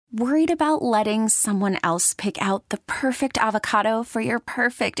Worried about letting someone else pick out the perfect avocado for your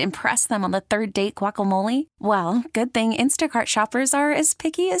perfect impress them on the third date guacamole? Well, good thing Instacart shoppers are as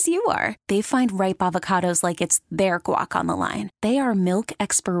picky as you are. They find ripe avocados like it's their guac on the line. They are milk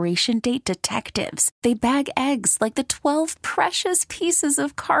expiration date detectives. They bag eggs like the 12 precious pieces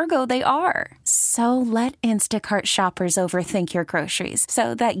of cargo they are. So let Instacart shoppers overthink your groceries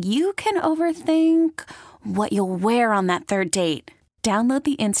so that you can overthink what you'll wear on that third date. Download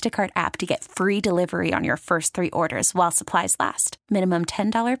the Instacart app to get free delivery on your first 3 orders while supplies last. Minimum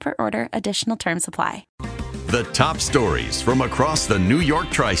 $10 per order. Additional terms apply. The top stories from across the New York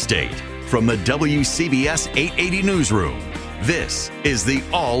tri-state from the WCBS 880 newsroom. This is the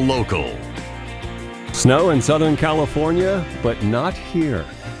All Local. Snow in Southern California, but not here.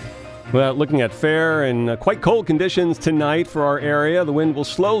 Well, looking at fair and quite cold conditions tonight for our area. The wind will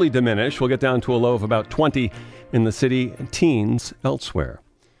slowly diminish. We'll get down to a low of about 20 in the city, teens elsewhere.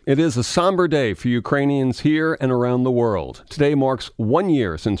 It is a somber day for Ukrainians here and around the world. Today marks 1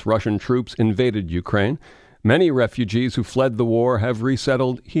 year since Russian troops invaded Ukraine. Many refugees who fled the war have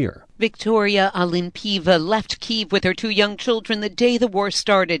resettled here. Victoria Olimpieva left Kyiv with her 2 young children the day the war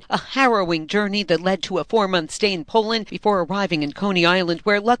started. A harrowing journey that led to a 4-month stay in Poland before arriving in Coney Island,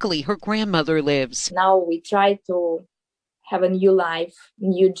 where luckily her grandmother lives. Now we try to have a new life,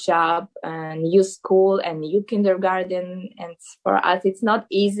 new job, new school, and new kindergarten. And for us, it's not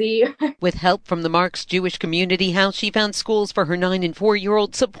easy. With help from the Marks Jewish Community House, she found schools for her 9- and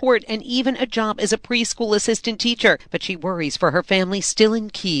 4-year-old, support, and even a job as a preschool assistant teacher. But she worries for her family still in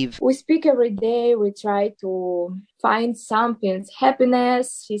Kyiv. We speak every day. We try to find something,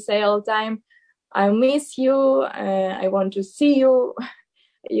 happiness. She say all the time, I miss you. I want to see you.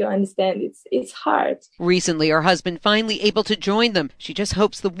 You understand, it's hard. Recently, her husband finally able to join them. She just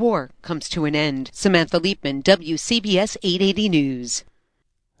hopes the war comes to an end. Samantha Liebman, WCBS 880 News.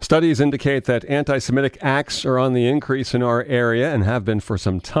 Studies indicate that anti-Semitic acts are on the increase in our area and have been for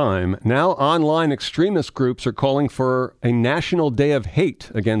some time. Now, online extremist groups are calling for a national day of hate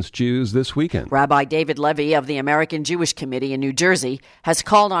against Jews this weekend. Rabbi David Levy of the American Jewish Committee in New Jersey has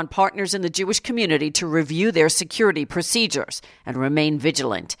called on partners in the Jewish community to review their security procedures and remain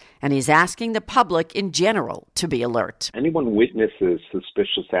vigilant. And he's asking the public in general to be alert. Anyone witnesses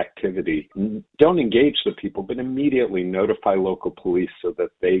suspicious activity, don't engage the people, but immediately notify local police so that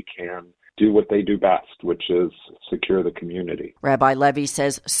they can do what they do best, which is secure the community. Rabbi Levy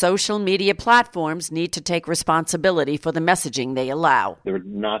says social media platforms need to take responsibility for the messaging they allow. They're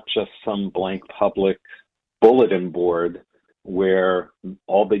not just some blank public bulletin board where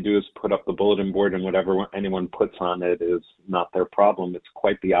all they do is put up the bulletin board and whatever anyone puts on it is not their problem. It's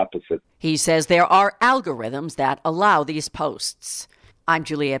quite the opposite. He says there are algorithms that allow these posts. I'm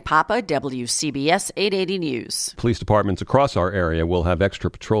Juliette Papa, WCBS 880 News. Police departments across our area will have extra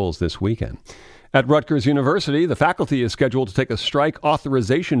patrols this weekend. At Rutgers University, the faculty is scheduled to take a strike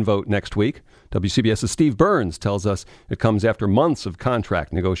authorization vote next week. WCBS's Steve Burns tells us it comes after months of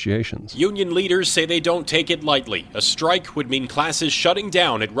contract negotiations. Union leaders say they don't take it lightly. A strike would mean classes shutting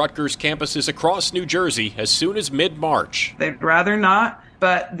down at Rutgers campuses across New Jersey as soon as mid-March. They'd rather not,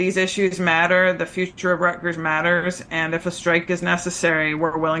 but these issues matter. The future of Rutgers matters, and if a strike is necessary,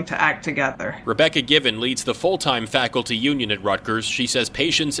 we're willing to act together. Rebecca Given leads the full-time faculty union at Rutgers. She says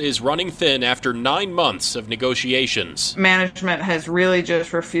patience is running thin after 9 months of negotiations. Management has really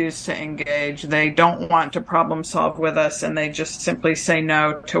just refused to engage. They don't want to problem solve with us, and they just simply say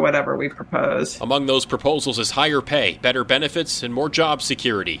no to whatever we propose. Among those proposals is higher pay, better benefits, and more job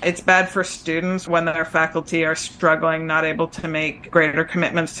security. It's bad for students when their faculty are struggling, not able to make greater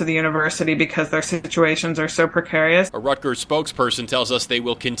commitments to the university because their situations are so precarious. A Rutgers spokesperson tells us they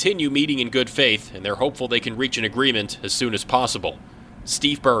will continue meeting in good faith, and they're hopeful they can reach an agreement as soon as possible.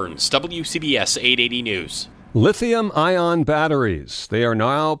 Steve Burns, WCBS 880 News. Lithium-ion batteries. They are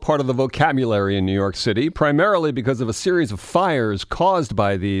now part of the vocabulary in New York City, primarily because of a series of fires caused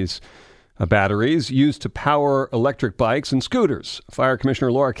by these batteries used to power electric bikes and scooters. Fire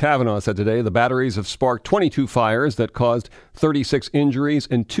Commissioner Laura Kavanaugh said today the batteries have sparked 22 fires that caused 36 injuries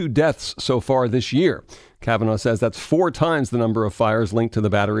and 2 deaths so far this year. Kavanaugh says that's 4 times the number of fires linked to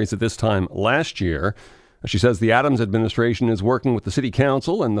the batteries at this time last year. She says the Adams administration is working with the City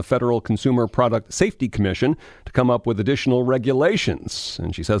Council and the Federal Consumer Product Safety Commission to come up with additional regulations.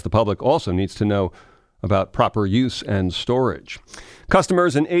 And she says the public also needs to know about proper use and storage.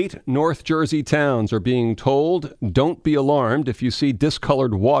 Customers in 8 North Jersey towns are being told, don't be alarmed if you see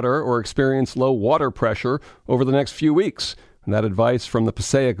discolored water or experience low water pressure over the next few weeks. And that advice from the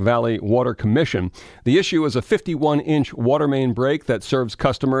Passaic Valley Water Commission. The issue is a 51-inch water main break that serves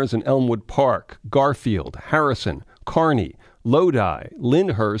customers in Elmwood Park, Garfield, Harrison, Kearney, Lodi,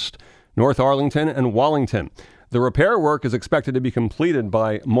 Lyndhurst, North Arlington, and Wallington. The repair work is expected to be completed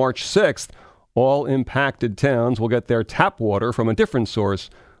by March 6th. All impacted towns will get their tap water from a different source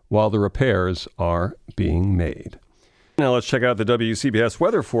while the repairs are being made. Now let's check out the WCBS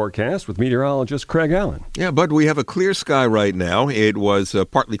weather forecast with meteorologist Craig Allen. Yeah, Bud, we have a clear sky right now. It was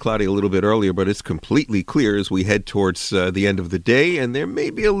partly cloudy a little bit earlier, but it's completely clear as we head towards the end of the day, and there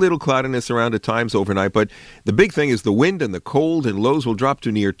may be a little cloudiness around at times overnight, but the big thing is the wind and the cold, and lows will drop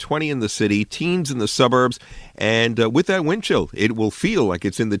to near 20 in the city, teens in the suburbs, and with that wind chill, it will feel like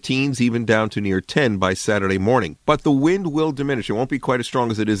it's in the teens, even down to near 10 by Saturday morning. But the wind will diminish. It won't be quite as strong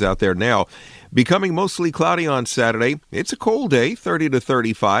as it is out there now. Becoming mostly cloudy on Saturday. It's a cold day, 30 to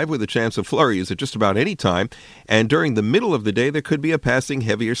 35, with a chance of flurries at just about any time. And during the middle of the day, there could be a passing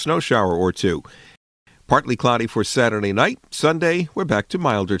heavier snow shower or two. Partly cloudy for Saturday night. Sunday, we're back to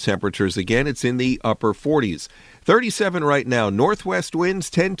milder temperatures again. It's in the upper 40s. 37 right now. Northwest winds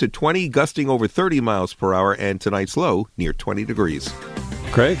 10 to 20, gusting over 30 miles per hour, and tonight's low near 20 degrees.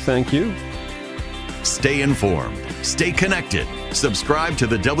 Craig, thank you. Stay informed. Stay connected. Subscribe to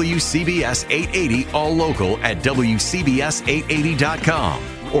the WCBS 880 All Local at WCBS880.com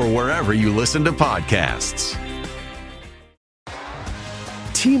or wherever you listen to podcasts.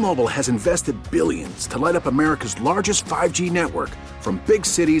 T-Mobile has invested billions to light up America's largest 5G network, from big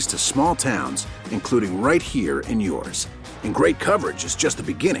cities to small towns, including right here in yours. And great coverage is just the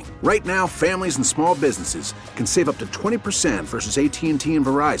beginning. Right now, families and small businesses can save up to 20% versus AT&T and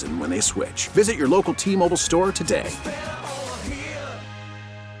Verizon when they switch. Visit your local T-Mobile store today.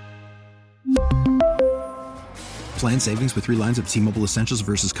 Plan savings with 3 lines of T-Mobile Essentials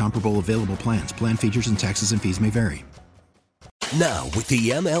versus comparable available plans. Plan features and taxes and fees may vary. Now, with the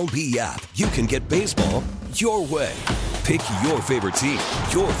MLB app, you can get baseball your way. Pick your favorite team,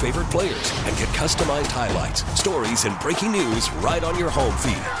 your favorite players, and get customized highlights, stories, and breaking news right on your home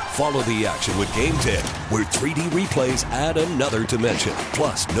feed. Follow the action with Game 10, where 3D replays add another dimension.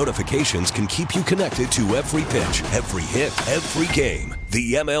 Plus, notifications can keep you connected to every pitch, every hit, every game.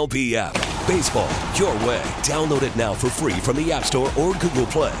 The MLB app. Baseball your way. Download it now for free from the App Store or Google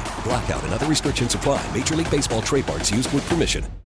Play. Blackout and other restrictions apply. Major League Baseball trademarks used with permission.